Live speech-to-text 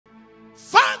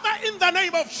in the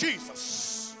name of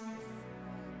Jesus,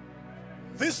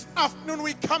 this afternoon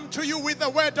we come to you with a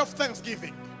word of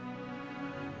thanksgiving.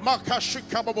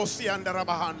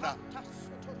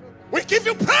 We give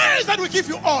you praise and we give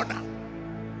you honor.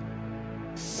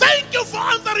 Thank you for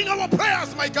answering our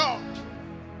prayers, my God.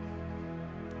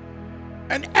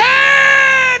 And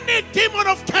any demon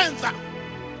of cancer,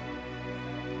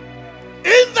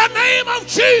 in the name of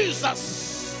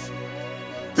Jesus,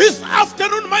 this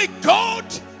afternoon, my God,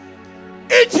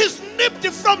 it is nipped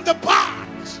from the bud.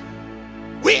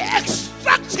 We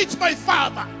extract it, my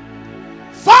Father.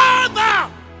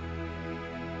 Father,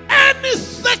 any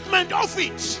segment of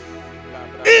it,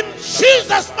 in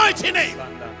Jesus' mighty name,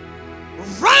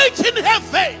 right in her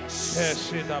veins,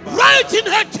 right in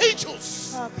her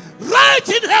tissues, right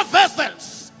in her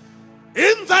vessels,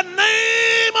 in the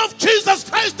name of Jesus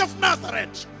Christ of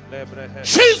Nazareth,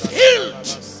 she's healed,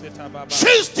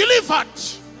 she's delivered.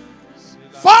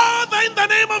 Father, in the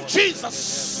name of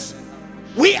Jesus,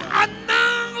 we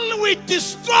annul, we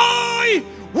destroy,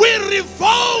 we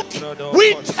revoke,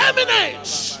 we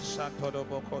terminate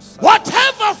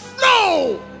whatever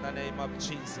flow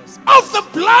of the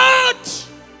blood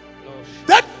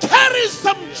that carries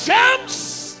some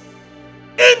germs,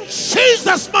 in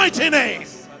Jesus' mighty name.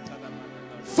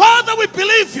 Father, we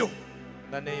believe you.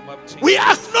 We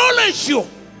acknowledge you.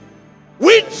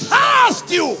 We trust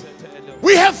you.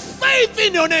 We have faith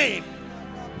in your name.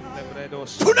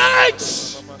 Tonight,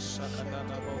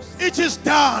 it is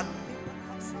done.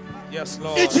 Yes,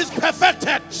 Lord. It is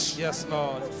perfected. Yes,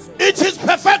 Lord. It is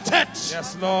perfected.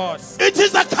 Yes, Lord. It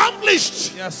is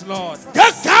accomplished. Yes, Lord.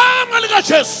 Yes,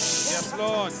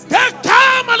 Lord.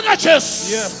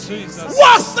 Yes, Jesus.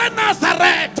 Was the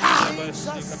Nazareth?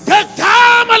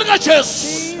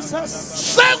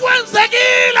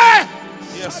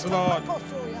 Yes, Lord.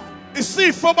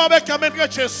 Isifo babekamenga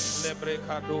Jesu.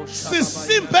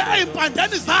 Sisimbe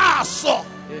empandani zaso.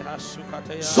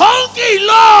 Zonke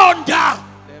ilonda.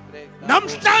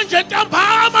 Namhlanje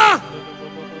ntambama.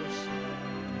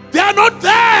 They are not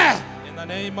there. In the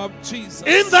name of Jesus.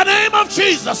 In the name of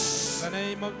Jesus. In the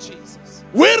name of Jesus.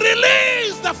 We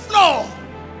release the flow.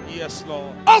 Yes,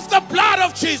 Lord. Of the blood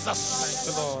of Jesus.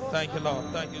 Thank you, Lord. Thank you, Lord.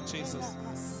 Thank you, Jesus.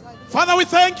 Father, we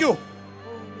thank you.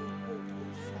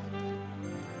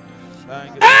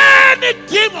 Thank you. Any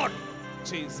demon,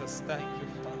 Jesus, thank you,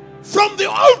 Father. From the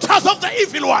altars of the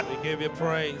evil one, we give you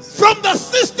praise. From the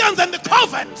cisterns and the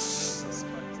covens,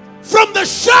 from the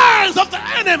shrines of the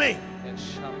enemy,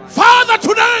 Father,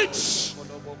 tonight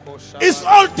is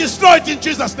all destroyed in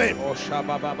Jesus' name.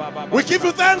 We give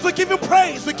you thanks, we give you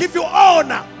praise, we give you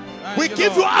honor, we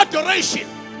give you adoration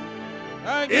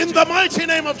in the mighty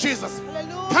name of Jesus.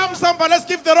 Come, somebody, let's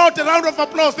give the Lord a round of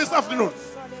applause this afternoon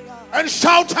and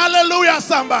shout hallelujah,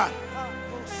 somebody.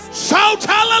 Shout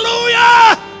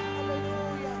hallelujah.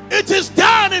 It is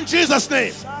done in Jesus'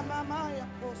 name.